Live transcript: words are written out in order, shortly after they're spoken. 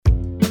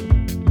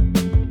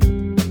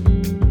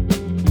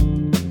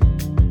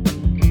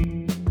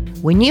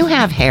When you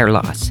have hair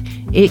loss,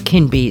 it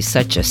can be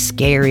such a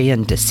scary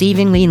and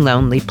deceivingly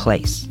lonely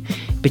place.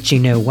 But you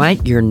know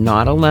what? You're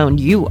not alone.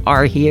 You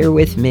are here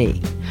with me.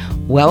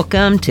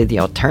 Welcome to the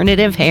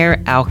Alternative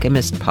Hair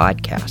Alchemist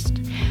podcast.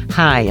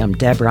 Hi, I'm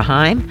Deborah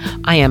Heim.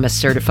 I am a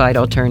certified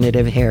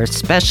alternative hair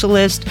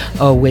specialist,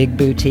 a wig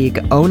boutique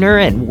owner,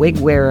 and wig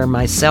wearer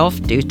myself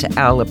due to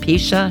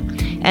alopecia.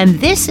 And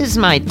this is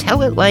my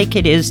Tell It Like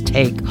It Is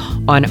take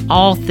on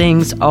all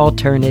things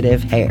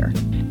alternative hair.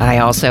 I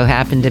also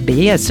happen to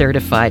be a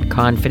certified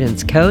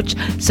confidence coach,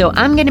 so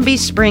I'm going to be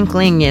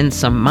sprinkling in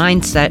some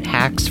mindset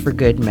hacks for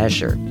good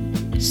measure.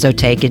 So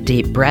take a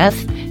deep breath,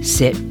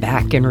 sit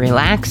back and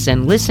relax,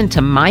 and listen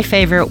to my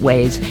favorite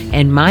ways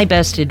and my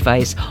best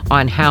advice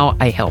on how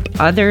I help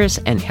others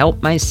and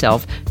help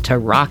myself to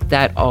rock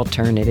that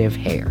alternative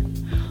hair.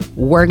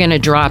 We're going to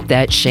drop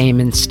that shame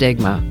and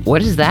stigma.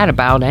 What is that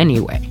about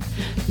anyway?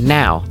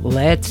 Now,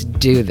 let's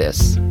do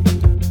this.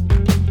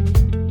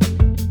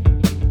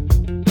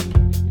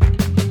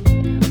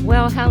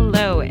 Well,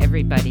 hello,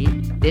 everybody.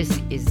 This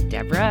is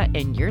Deborah,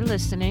 and you're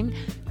listening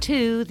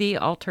to the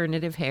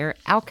Alternative Hair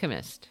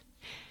Alchemist.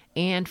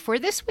 And for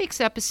this week's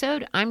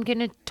episode, I'm going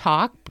to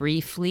talk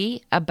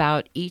briefly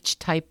about each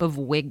type of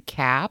wig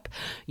cap.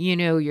 You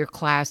know, your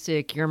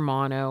classic, your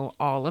mono,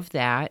 all of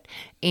that.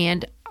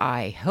 And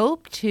I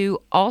hope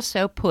to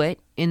also put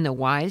in the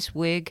Wise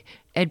Wig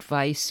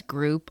Advice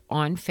group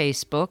on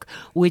Facebook,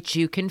 which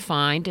you can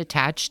find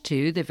attached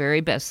to the Very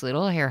Best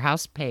Little Hair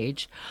House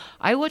page.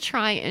 I will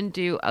try and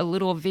do a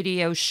little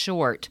video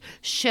short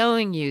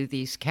showing you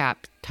these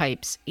cap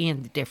types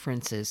and the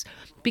differences,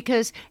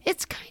 because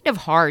it's kind of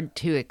hard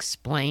to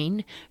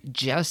explain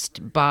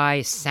just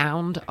by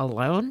sound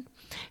alone.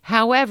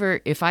 However,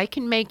 if I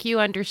can make you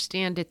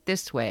understand it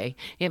this way,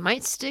 it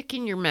might stick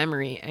in your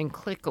memory and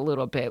click a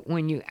little bit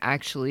when you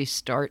actually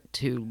start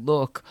to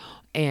look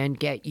and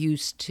get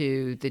used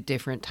to the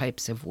different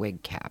types of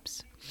wig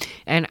caps.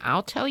 And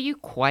I'll tell you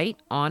quite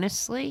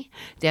honestly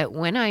that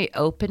when I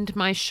opened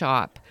my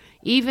shop,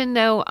 even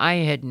though I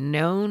had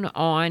known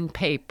on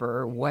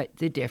paper what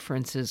the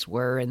differences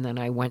were, and then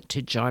I went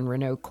to Jon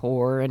Renau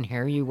Core and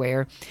Hair You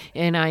Wear,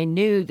 and I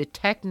knew that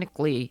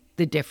technically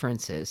the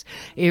differences,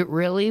 it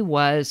really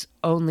was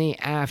only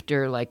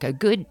after like a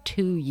good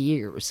 2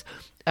 years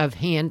of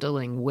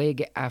handling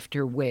wig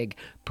after wig,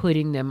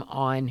 putting them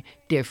on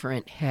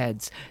different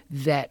heads,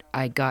 that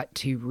I got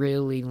to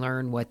really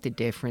learn what the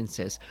difference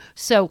is.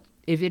 So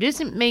if it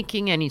isn't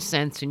making any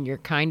sense and you're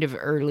kind of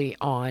early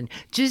on,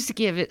 just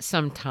give it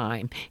some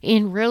time.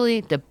 And really,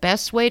 the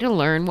best way to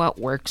learn what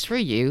works for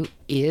you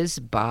is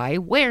by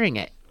wearing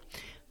it.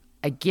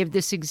 I give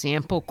this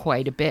example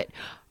quite a bit.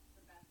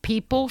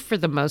 People, for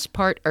the most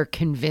part, are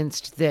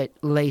convinced that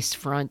lace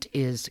front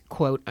is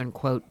quote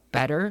unquote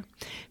better.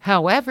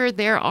 However,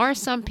 there are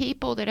some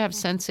people that have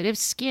sensitive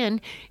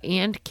skin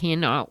and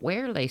cannot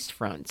wear lace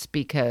fronts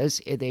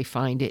because they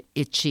find it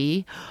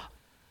itchy.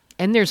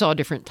 And there's all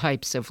different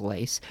types of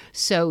lace.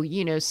 So,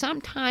 you know,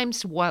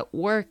 sometimes what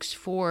works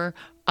for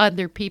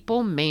other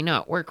people may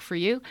not work for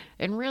you.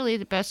 And really,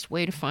 the best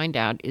way to find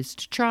out is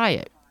to try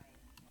it.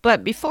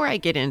 But before I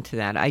get into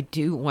that, I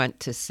do want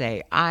to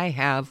say I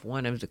have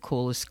one of the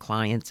coolest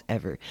clients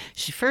ever.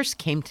 She first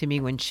came to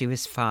me when she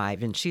was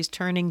 5, and she's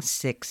turning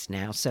 6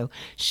 now. So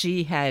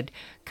she had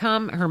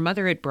come, her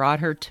mother had brought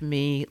her to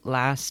me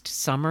last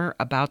summer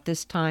about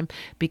this time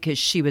because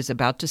she was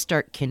about to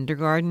start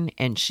kindergarten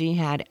and she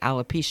had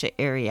alopecia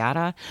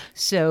areata.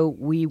 So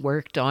we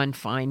worked on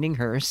finding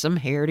her some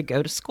hair to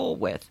go to school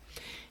with.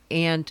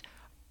 And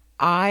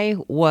I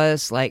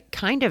was like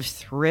kind of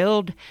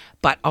thrilled,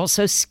 but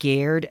also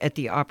scared at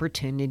the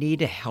opportunity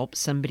to help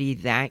somebody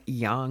that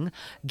young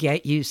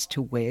get used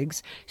to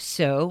wigs.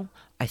 So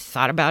I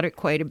thought about it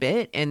quite a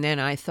bit. And then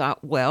I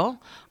thought, well,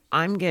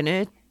 I'm going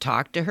to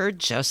talk to her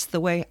just the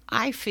way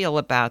I feel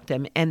about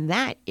them. And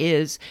that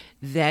is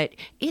that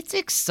it's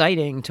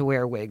exciting to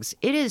wear wigs.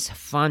 It is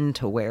fun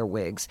to wear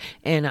wigs.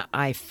 And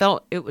I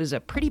felt it was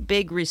a pretty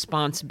big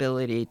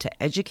responsibility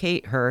to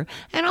educate her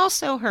and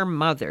also her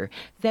mother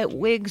that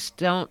wigs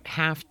don't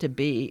have to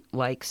be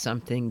like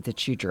something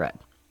that you dread.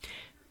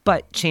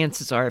 But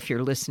chances are, if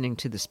you're listening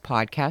to this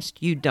podcast,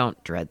 you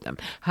don't dread them.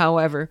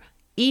 However,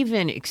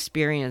 even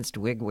experienced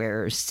wig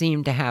wearers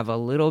seem to have a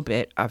little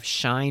bit of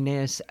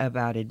shyness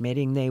about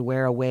admitting they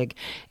wear a wig,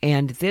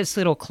 and this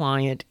little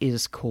client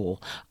is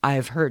cool.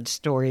 I've heard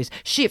stories.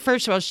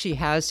 First of all, she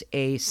has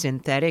a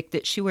synthetic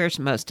that she wears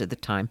most of the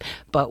time,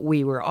 but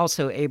we were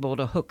also able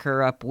to hook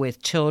her up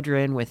with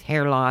Children with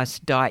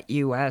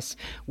Hairloss.us,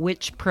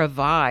 which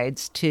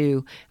provides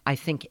to, I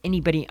think,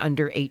 anybody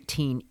under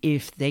 18,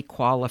 if they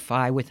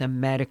qualify with a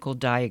medical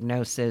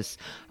diagnosis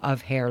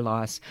of hair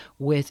loss,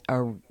 with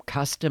a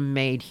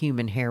custom-made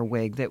human hair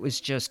wig that was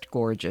just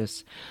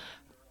gorgeous.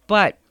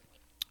 But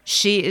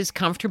she is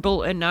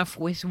comfortable enough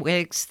with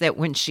wigs that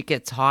when she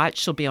gets hot,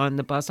 she'll be on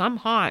the bus, I'm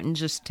hot, and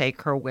just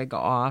take her wig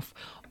off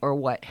or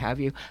what have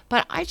you.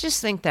 But I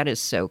just think that is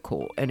so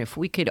cool. And if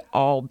we could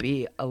all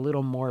be a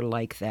little more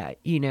like that,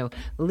 you know,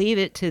 leave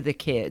it to the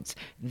kids.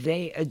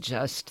 They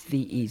adjust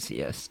the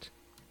easiest.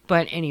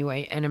 But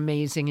anyway, an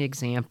amazing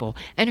example.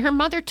 And her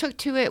mother took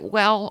to it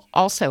well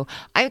also.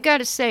 I've got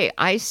to say,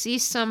 I see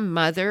some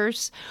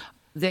mothers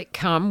that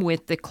come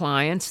with the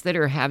clients that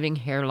are having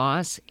hair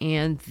loss,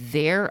 and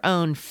their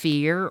own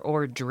fear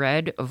or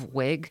dread of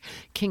wig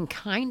can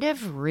kind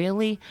of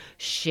really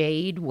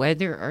shade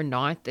whether or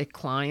not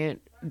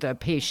the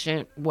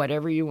patient,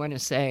 whatever you want to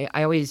say.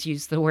 I always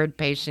use the word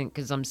patient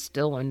because I'm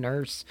still a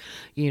nurse,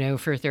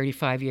 for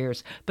 35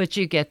 years, but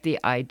you get the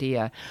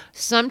idea.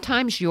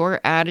 Sometimes your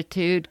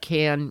attitude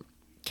can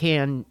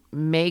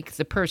make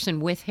the person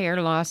with hair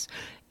loss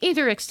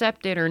either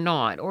accept it or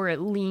not, or it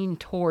lean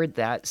toward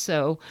that.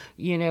 So,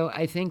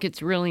 I think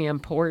it's really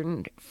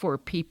important for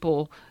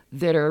people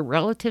that are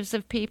relatives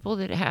of people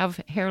that have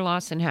hair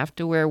loss and have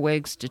to wear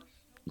wigs to,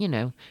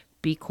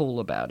 be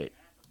cool about it.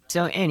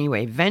 So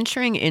anyway,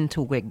 venturing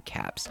into wig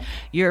caps,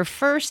 your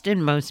first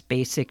and most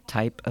basic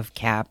type of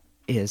cap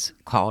is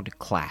called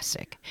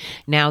classic.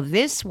 Now,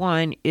 this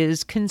one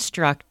is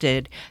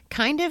constructed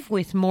kind of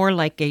with more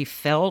like a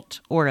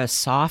felt or a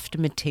soft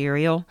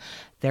material.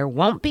 There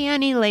won't be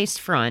any lace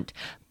front,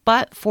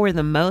 but for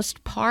the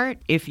most part,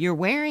 if you're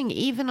wearing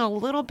even a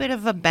little bit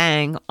of a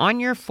bang on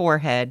your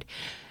forehead,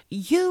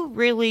 you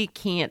really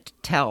can't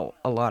tell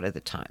a lot of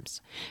the times.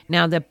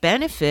 Now, the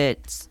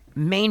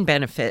main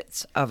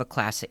benefits of a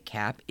classic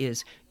cap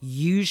is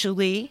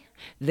usually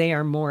they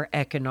are more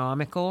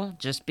economical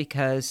just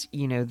because,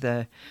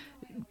 the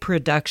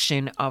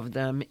production of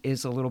them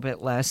is a little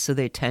bit less, so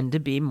they tend to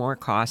be more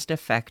cost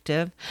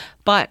effective.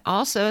 But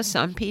also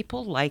some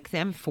people like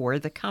them for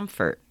the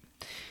comfort.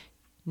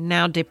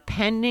 Now,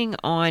 depending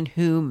on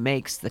who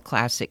makes the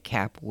classic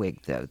cap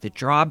wig, though, the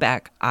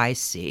drawback I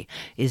see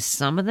is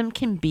some of them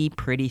can be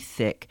pretty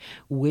thick,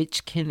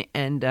 which can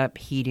end up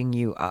heating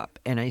you up.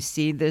 And I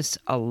see this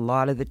a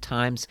lot of the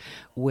times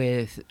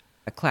with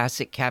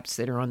classic caps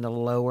that are on the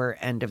lower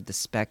end of the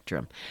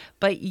spectrum.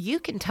 But you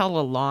can tell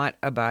a lot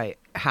about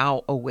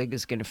how a wig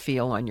is going to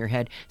feel on your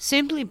head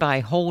simply by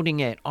holding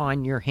it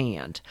on your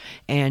hand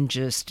and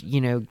just,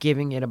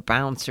 giving it a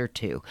bounce or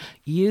two.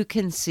 You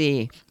can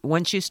see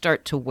once you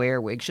start to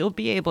wear wigs, you'll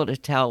be able to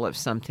tell if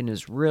something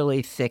is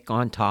really thick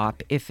on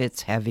top, if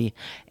it's heavy.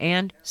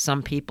 And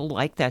some people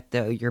like that,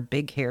 though. Your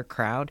big hair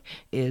crowd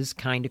is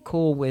kind of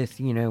cool with,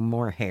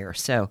 more hair.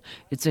 So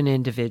it's an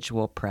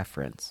individual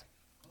preference.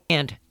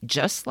 And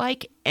just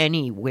like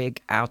any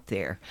wig out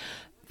there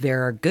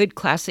are good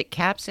classic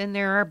caps and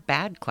there are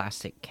bad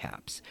classic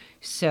caps.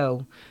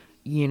 So,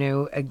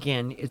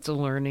 again, it's a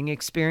learning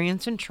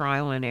experience and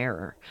trial and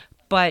error.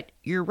 But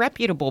your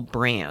reputable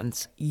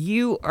brands,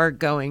 you are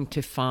going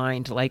to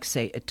find, like,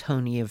 say, a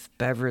Tony of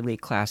Beverly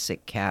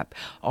classic cap,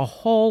 a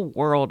whole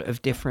world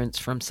of difference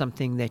from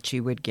something that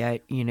you would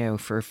get,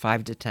 for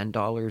 $5 to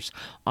 $10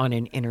 on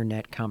an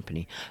internet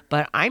company.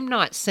 But I'm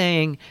not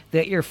saying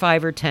that your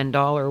 $5 or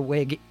 $10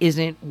 wig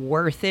isn't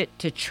worth it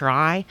to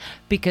try,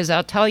 because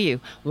I'll tell you,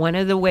 one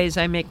of the ways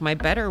I make my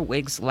better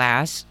wigs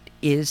last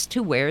is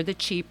to wear the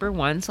cheaper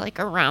ones like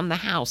around the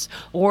house,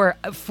 or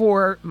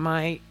for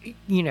my,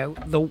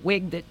 the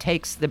wig that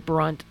takes the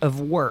brunt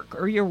of work,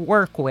 or your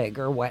work wig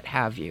or what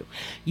have you.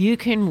 You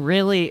can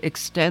really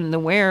extend the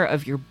wear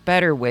of your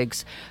better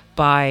wigs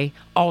by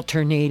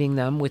alternating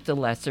them with the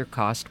lesser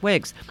cost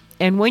wigs.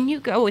 And when you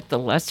go with the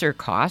lesser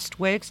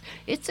cost wigs,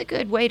 it's a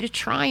good way to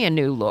try a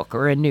new look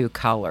or a new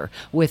color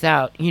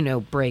without,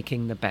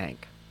 breaking the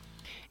bank.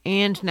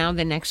 And now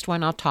the next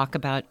one I'll talk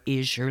about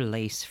is your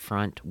lace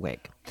front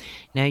wig.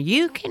 Now,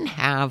 you can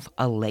have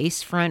a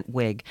lace front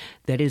wig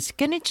that is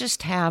going to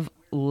just have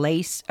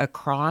lace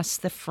across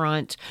the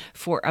front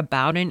for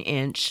about an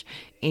inch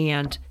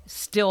and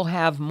still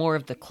have more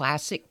of the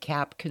classic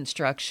cap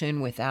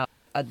construction without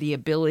the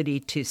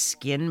ability to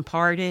skin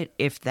part it,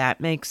 if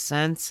that makes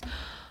sense.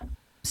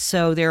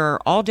 So there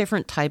are all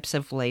different types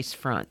of lace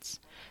fronts.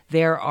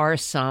 There are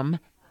some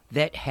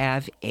that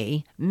have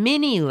a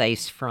mini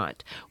lace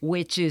front,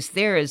 which is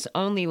there is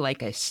only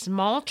like a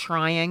small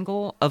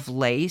triangle of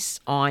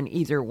lace on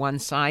either one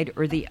side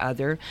or the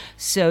other,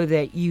 so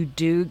that you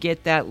do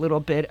get that little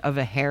bit of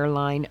a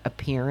hairline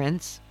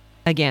appearance.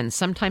 Again,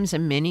 sometimes a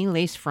mini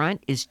lace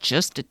front is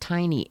just a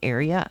tiny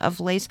area of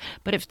lace,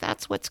 but if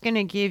that's what's going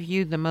to give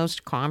you the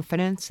most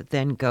confidence,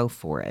 then go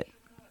for it.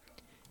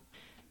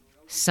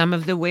 Some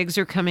of the wigs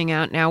are coming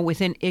out now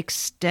with an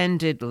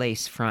extended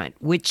lace front,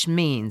 which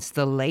means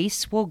the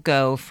lace will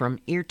go from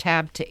ear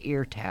tab to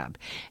ear tab.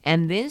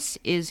 And this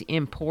is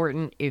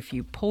important if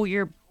you pull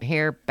your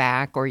hair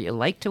back or you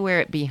like to wear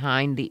it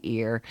behind the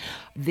ear.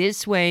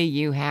 This way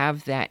you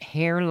have that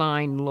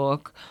hairline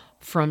look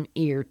from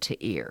ear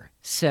to ear.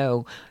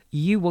 So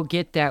you will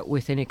get that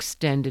with an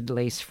extended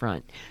lace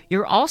front.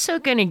 You're also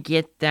going to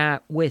get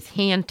that with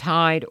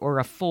hand-tied or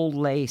a full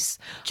lace.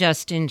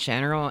 Just in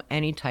general,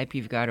 any type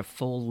you've got a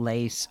full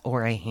lace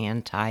or a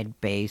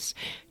hand-tied base,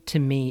 to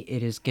me,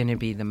 it is going to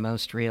be the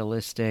most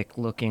realistic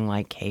looking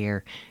like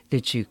hair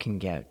that you can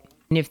get.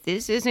 And if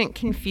this isn't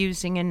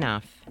confusing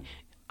enough,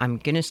 I'm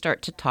going to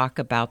start to talk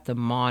about the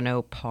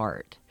mono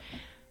part.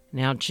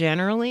 Now,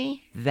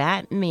 generally,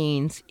 that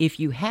means if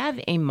you have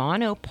a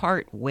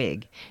monopart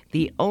wig,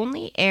 the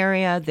only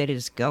area that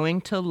is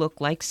going to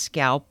look like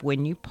scalp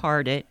when you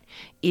part it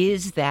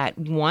is that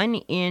 1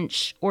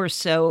 inch or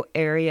so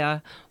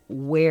area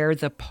where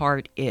the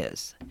part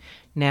is.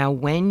 Now,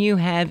 when you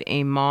have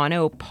a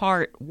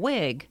monopart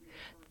wig,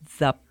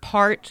 the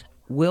part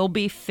will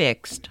be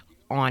fixed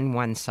on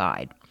one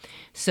side.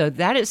 So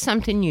that is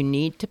something you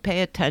need to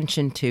pay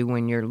attention to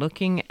when you're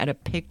looking at a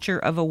picture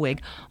of a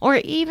wig or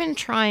even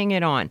trying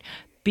it on.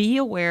 Be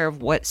aware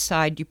of what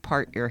side you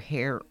part your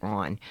hair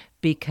on,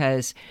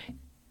 because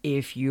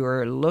if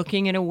you're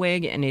looking at a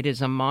wig and it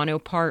is a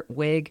monopart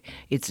wig,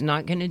 it's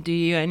not going to do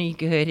you any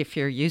good if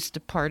you're used to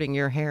parting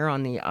your hair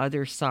on the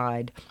other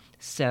side.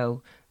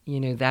 So,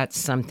 that's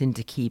something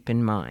to keep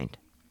in mind.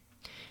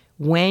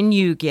 When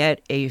you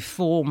get a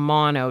full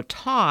mono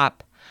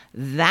top,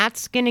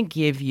 that's going to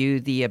give you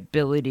the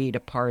ability to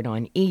part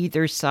on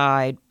either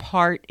side,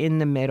 part in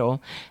the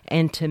middle.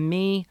 And to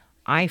me,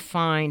 I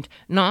find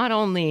not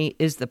only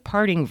is the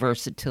parting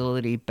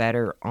versatility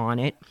better on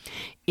it,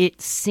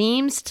 it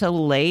seems to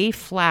lay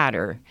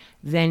flatter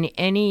than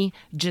any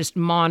just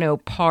mono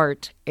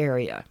part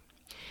area.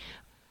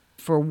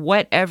 For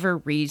whatever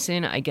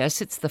reason, I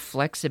guess it's the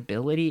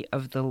flexibility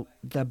of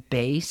the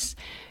base.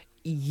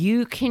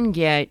 You can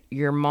get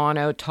your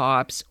mono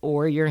tops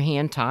or your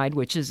hand-tied,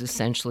 which is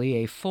essentially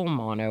a full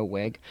mono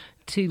wig,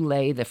 to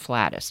lay the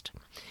flattest.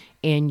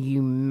 And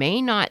you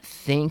may not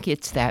think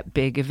it's that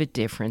big of a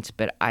difference,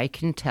 but I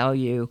can tell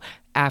you,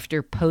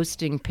 after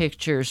posting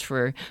pictures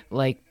for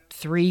like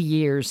 3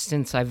 years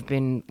since I've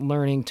been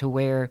learning to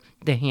wear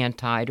the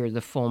hand-tied or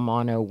the full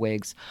mono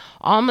wigs,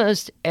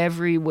 almost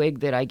every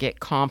wig that I get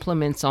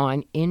compliments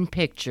on in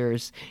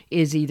pictures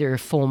is either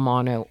full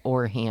mono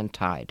or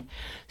hand-tied.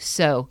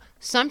 So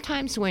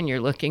sometimes when you're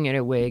looking at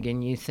a wig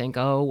and you think,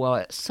 oh, well,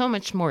 it's so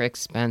much more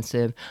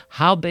expensive,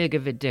 how big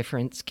of a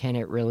difference can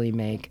it really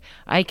make?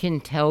 I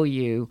can tell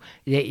you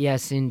that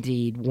yes,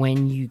 indeed,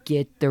 when you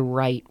get the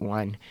right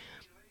one,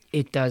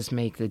 it does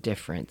make the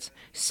difference.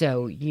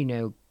 So,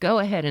 go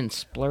ahead and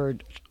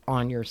splurge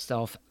on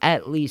yourself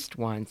at least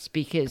once,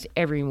 because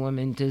every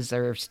woman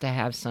deserves to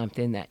have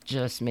something that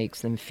just makes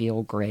them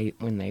feel great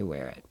when they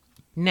wear it.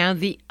 Now,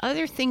 the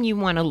other thing you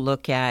want to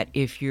look at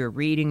if you're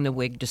reading the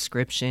wig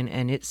description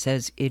and it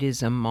says it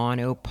is a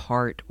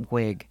monopart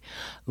wig,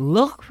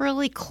 look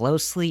really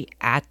closely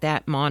at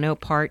that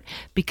monopart,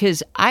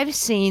 because I've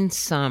seen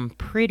some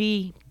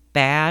pretty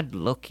bad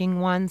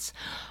looking ones.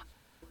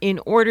 In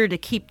order to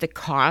keep the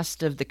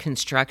cost of the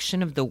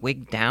construction of the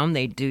wig down,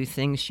 they do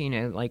things,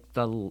 like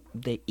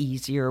the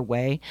easier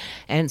way.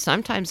 And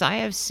sometimes I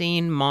have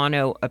seen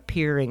mono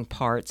appearing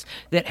parts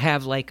that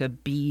have like a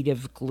bead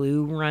of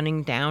glue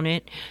running down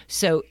it.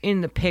 So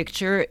in the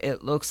picture,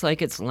 it looks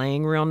like it's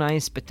laying real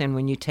nice, but then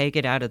when you take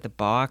it out of the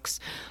box,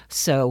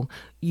 so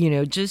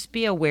just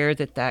be aware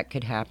that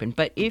could happen.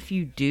 But if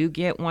you do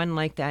get one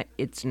like that,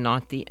 it's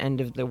not the end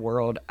of the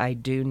world. I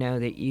do know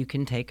that you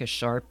can take a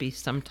Sharpie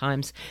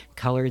sometimes,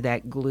 color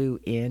that glue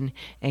in,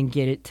 and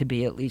get it to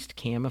be at least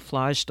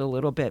camouflaged a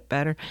little bit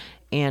better.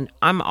 And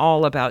I'm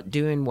all about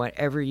doing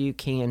whatever you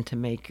can to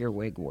make your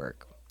wig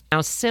work.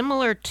 Now,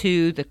 similar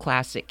to the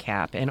classic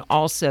cap, and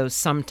also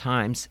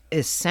sometimes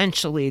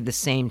essentially the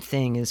same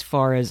thing as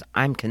far as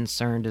I'm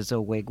concerned as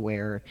a wig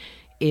wearer,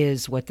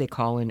 is what they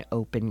call an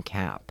open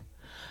cap.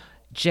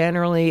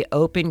 Generally,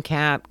 open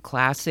cap,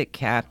 classic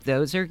cap,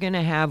 those are going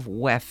to have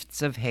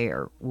wefts of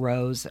hair,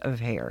 rows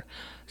of hair.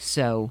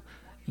 So,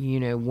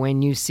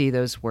 when you see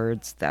those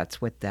words,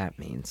 that's what that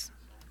means.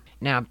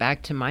 Now,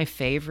 back to my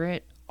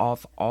favorite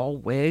of all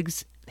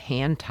wigs,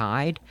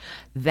 hand-tied.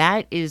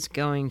 That is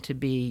going to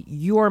be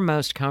your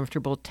most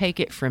comfortable. Take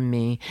it from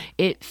me.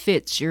 It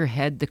fits your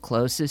head the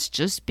closest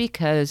just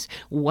because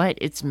what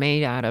it's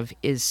made out of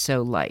is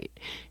so light.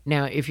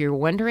 Now, if you're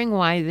wondering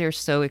why they're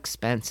so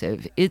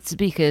expensive, it's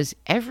because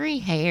every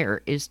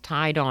hair is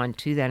tied on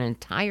to that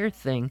entire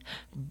thing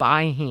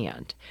by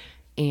hand.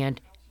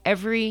 And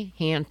every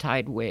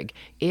hand-tied wig,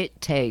 it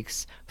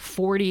takes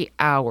 40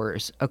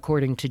 hours,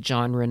 according to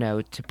John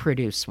Renaud, to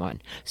produce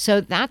one.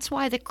 So that's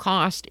why the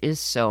cost is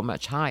so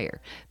much higher.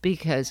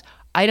 Because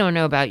I don't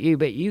know about you,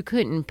 but you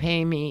couldn't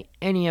pay me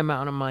any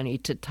amount of money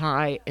to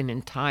tie an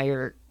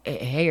entire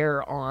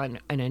hair on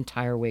an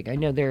entire wig. I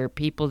know there are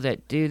people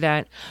that do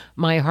that.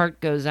 My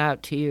heart goes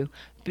out to you,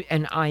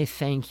 and I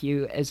thank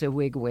you as a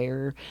wig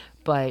wearer.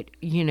 But,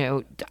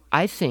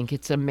 I think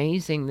it's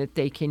amazing that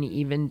they can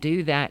even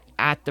do that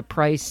at the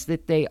price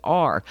that they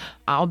are.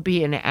 I'll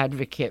be an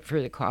advocate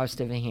for the cost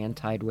of a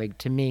hand-tied wig.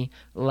 To me,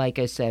 like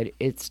I said,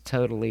 it's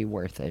totally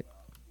worth it.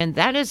 And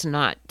that is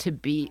not to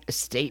be a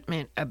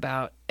statement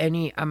about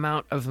any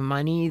amount of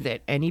money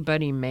that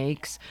anybody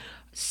makes.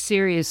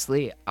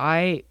 Seriously,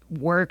 I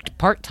worked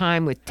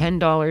part-time with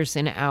 $10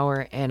 an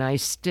hour, and I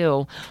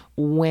still,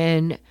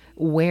 when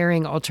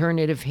wearing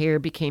alternative hair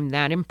became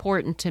that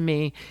important to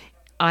me,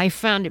 I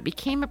found it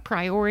became a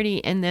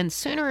priority, and then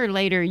sooner or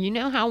later, you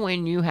know how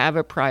when you have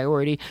a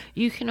priority,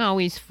 you can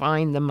always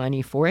find the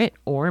money for it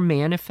or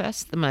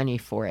manifest the money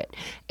for it.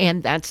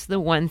 And that's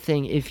the one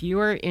thing. If you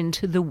are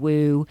into the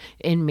woo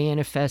in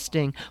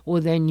manifesting,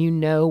 well, then you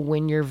know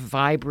when you're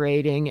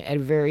vibrating at a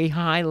very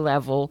high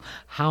level,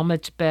 how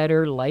much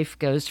better life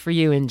goes for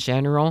you in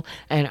general.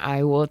 And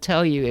I will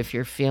tell you, if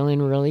you're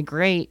feeling really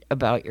great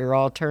about your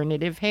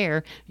alternative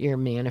hair, your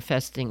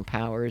manifesting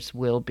powers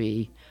will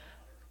be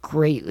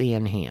greatly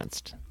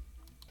enhanced.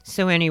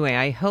 So anyway,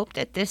 I hope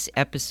that this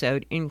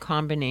episode, in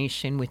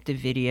combination with the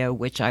video,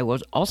 which I will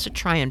also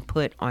try and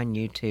put on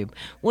YouTube,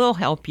 will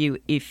help you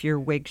if you're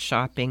wig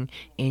shopping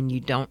and you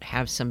don't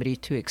have somebody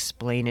to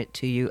explain it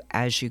to you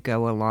as you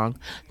go along.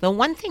 The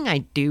one thing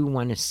I do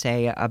want to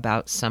say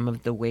about some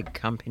of the wig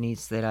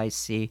companies that I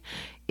see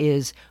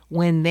is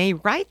when they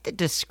write the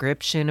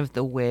description of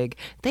the wig,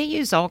 they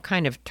use all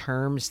kind of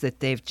terms that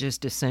they've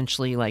just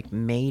essentially like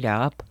made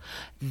up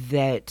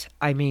that,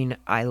 I mean,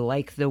 I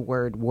like the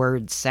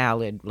word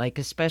salad, like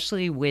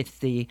especially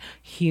with the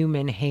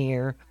human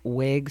hair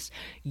wigs.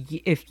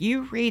 If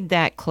you read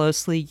that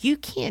closely, you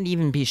can't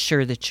even be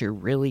sure that you're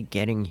really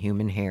getting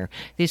human hair.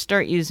 They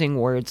start using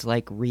words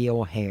like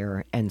real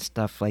hair and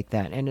stuff like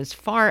that. And as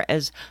far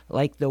as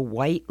like the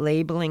white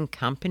labeling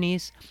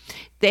companies,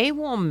 they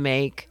will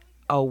make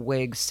a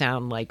wig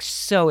sound like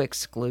so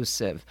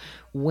exclusive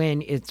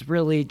when it's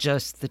really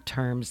just the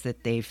terms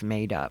that they've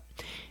made up.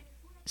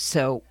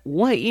 So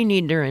what you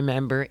need to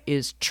remember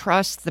is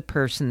trust the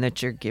person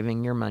that you're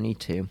giving your money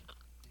to.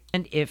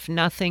 And if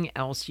nothing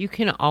else, you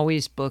can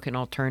always book an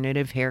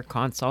alternative hair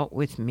consult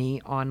with me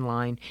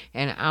online,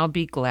 and I'll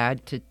be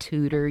glad to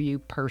tutor you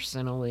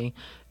personally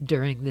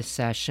during the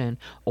session,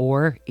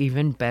 or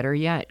even better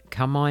yet,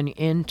 come on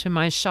into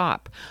my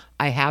shop.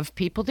 I have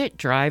people that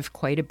drive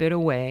quite a bit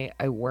away.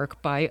 I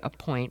work by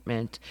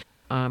appointment.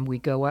 We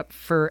go up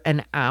for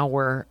an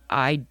hour.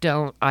 I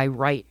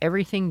write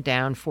everything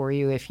down for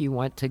you if you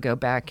want to go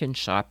back and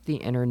shop the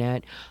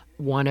internet.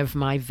 One of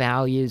my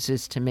values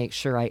is to make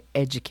sure I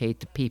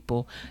educate the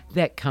people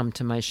that come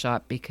to my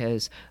shop,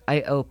 because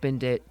I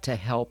opened it to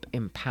help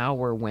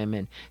empower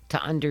women to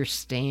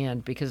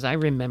understand, because I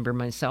remember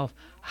myself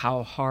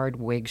how hard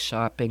wig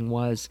shopping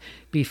was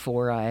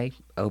before I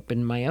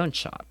opened my own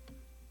shop.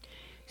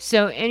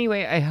 So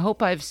anyway, I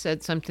hope I've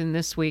said something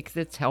this week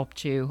that's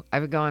helped you.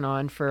 I've gone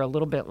on for a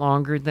little bit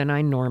longer than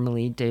I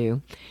normally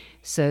do.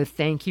 So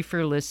thank you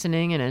for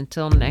listening, and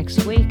until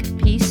next week,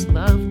 peace,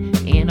 love,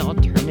 and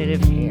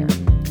alternative hair.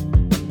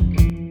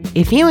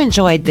 If you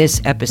enjoyed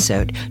this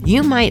episode,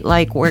 you might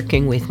like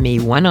working with me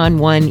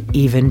one-on-one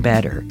even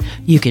better.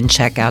 You can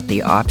check out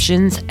the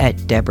options at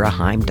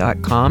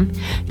deborahheim.com.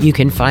 You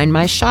can find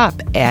my shop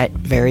at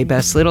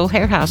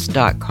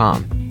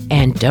verybestlittlehairhouse.com.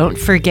 And don't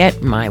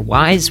forget my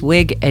Wise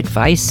Wig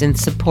Advice and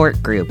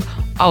Support group,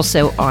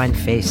 also on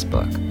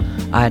Facebook.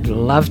 I'd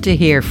love to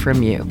hear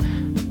from you.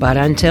 But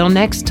until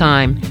next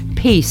time,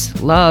 peace,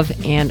 love,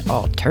 and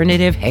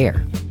alternative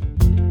hair.